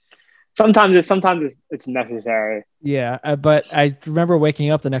 Sometimes it's necessary. Yeah, but I remember waking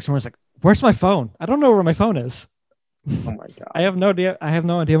up the next morning. I was like, "Where's my phone? I don't know where my phone is." Oh my god. I have no idea. I have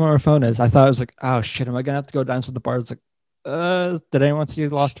no idea where my phone is. I thought it was like, "Oh shit, am I gonna have to go down to the bar?" It's like, did anyone see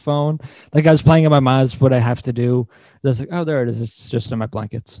the lost phone? Like I was playing in my mind what I have to do. I was like, oh, there it is. It's just in my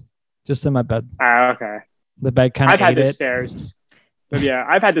blankets, just in my bed. Okay. The bed kind of. I've had this stairs. But yeah,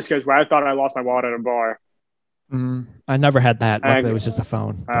 I've had this scares where I thought I lost my wallet at a bar. I never had that. Luckily, it was just a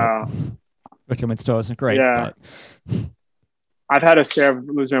phone. Which I mean, still isn't great. Yeah. But I've had a scare of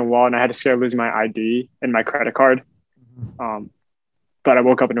losing my wallet, and I had a scare of losing my ID and my credit card. But I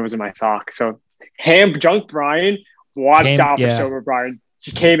woke up and it was in my sock. So drunk Brian watched out for sober Brian.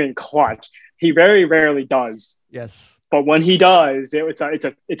 He came in clutch. He very rarely does. Yes. But when he does, it's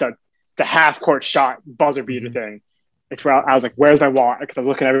a half court shot buzzer beater thing. It's where I was like, "Where's my wallet?" Because I was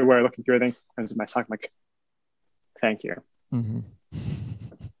looking everywhere, looking through everything, and it's in my sock. I'm like, "Thank you."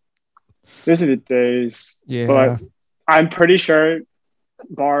 Those are the days. Yeah. But I'm pretty sure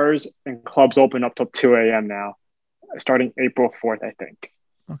bars and clubs open up till 2 a.m. now, starting April 4th, I think.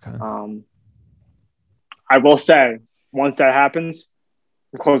 Okay. I will say, once that happens,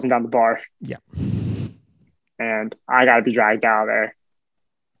 I'm closing down the bar. Yeah. And I got to be dragged out of there.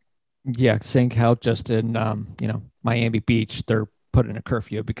 Yeah, seeing how just in Miami Beach, they're putting a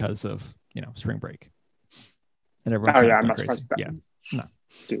curfew because of spring break, and everyone. I'm not surprised. Yeah, no,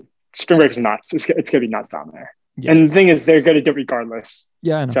 dude, spring break is nuts. It's gonna be nuts down there. Yeah. And the thing is, they're gonna do it regardless.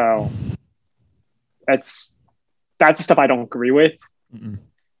 Yeah, I know. So that's the stuff I don't agree with.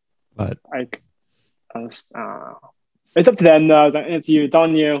 But like, it's up to them though. It's you. It's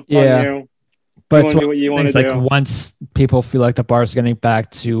on you. Yeah. On you. But you do what you want to do. Like once people feel like the bar's getting back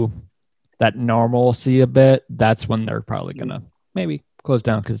to that normalcy a bit, that's when they're probably gonna maybe close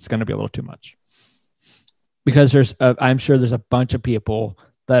down because it's gonna be a little too much. Because I'm sure there's a bunch of people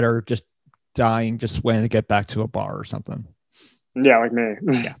that are just dying, just waiting to get back to a bar or something. Yeah, like me.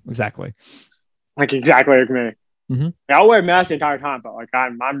 Yeah, exactly. Like exactly like me. I'll wear a mask the entire time, but like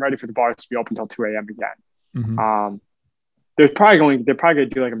I'm ready for the bars to be open until 2 a.m. again. They're probably gonna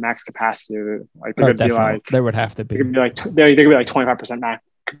do like a max capacity. Like they're gonna be like there would have to be. They're gonna be like 25%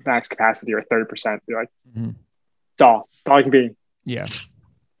 max capacity or 30%. Be like, it's all it can be. Yeah.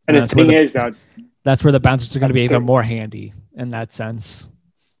 And the thing is though, that's where the bouncers are going to be even more handy in that sense,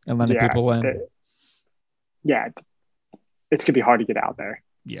 and letting people in. It's gonna be hard to get out there.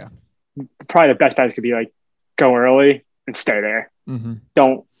 Yeah. Probably the best bet is could be like go early and stay there.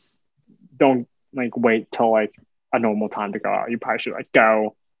 Don't like wait till like a normal time to go out. You probably should like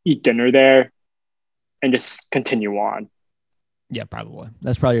go eat dinner there and just continue on. Yeah, probably.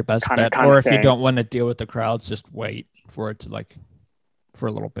 That's probably your best bet. Or if you don't want to deal with the crowds, just wait for it to like for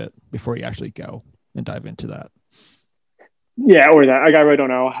a little bit before you actually go and dive into that. Yeah, or that. Like, I really don't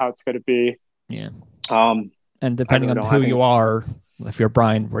know how it's going to be. Yeah. And depending on who you are, if you're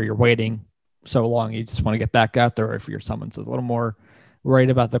Brian, where you're waiting so long, you just want to get back out there. Or if you're someone's a little more worried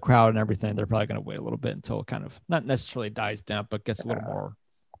about the crowd and everything, they're probably going to wait a little bit until it kind of not necessarily dies down, but gets a little more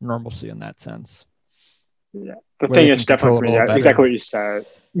normalcy in that sense. Yeah, the thing is definitely exactly what you said.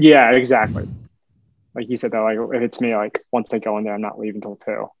 Yeah, exactly. Like you said, though, like if it's me, like once they go in there, I'm not leaving until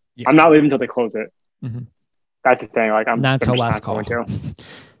 2. Yeah. I'm not leaving until they close it. That's the thing. Like I'm not until last call.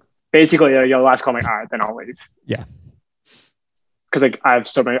 Basically, last call. I'm like, all right, then I'll leave. Yeah, because like I have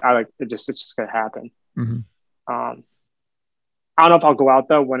so many. It's just gonna happen. I don't know if I'll go out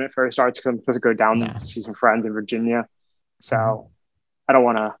though when it first starts because I'm supposed to go down to see some friends in Virginia. So I don't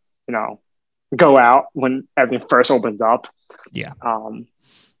want to, go out when everything first opens up. Yeah.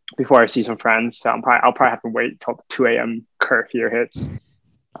 Before I see some friends, so I'll probably have to wait till the 2 a.m. curfew hits,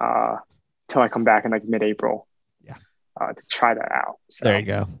 till I come back in like mid-April. Yeah. To try that out. So there you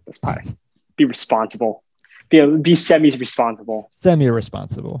go. That's probably be responsible. Be semi-responsible.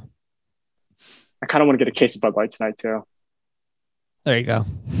 Semi-responsible. I kind of want to get a case of Bud Light tonight too. There you go.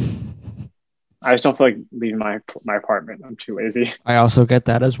 I just don't feel like leaving my apartment. I'm too lazy. I also get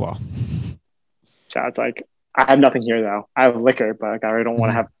that as well. So it's like I have nothing here though. I have liquor, but like, I really don't want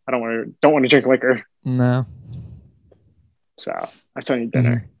to have. I don't want to drink liquor. No. So I still need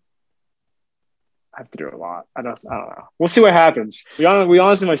dinner. I have to do a lot. I don't know. We'll see what happens. We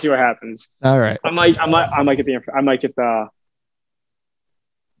honestly might see what happens. All right. I might get the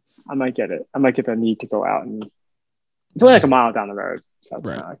I might get it. I might get the need to go out, and it's only like a mile down the road, so it's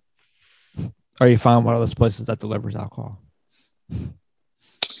Right. kind of like. Or you find one of those places that delivers alcohol.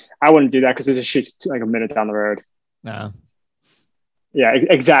 I wouldn't do that because there's a Sheetz like a minute down the road. No. Yeah,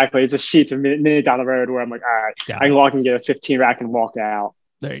 exactly. It's a Sheetz a minute down the road where I'm like, all right, I can walk and get a 15 rack and walk out.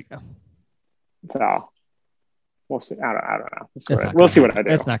 There you go. So we'll see. I don't know. We'll see what I do.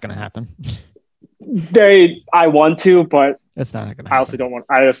 It's not going to happen. I want to, but it's not going to happen. I also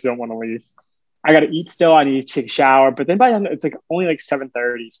don't want to leave. I got to eat still. I need to take a shower, but then by then it's like only like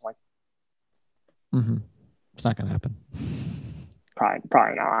 7:30. So like, it's not going to happen.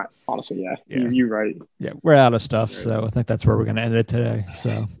 Probably not. Honestly, yeah. You're right. Yeah, we're out of stuff, so I think that's where we're going to end it today.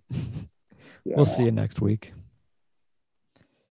 So we'll see you next week.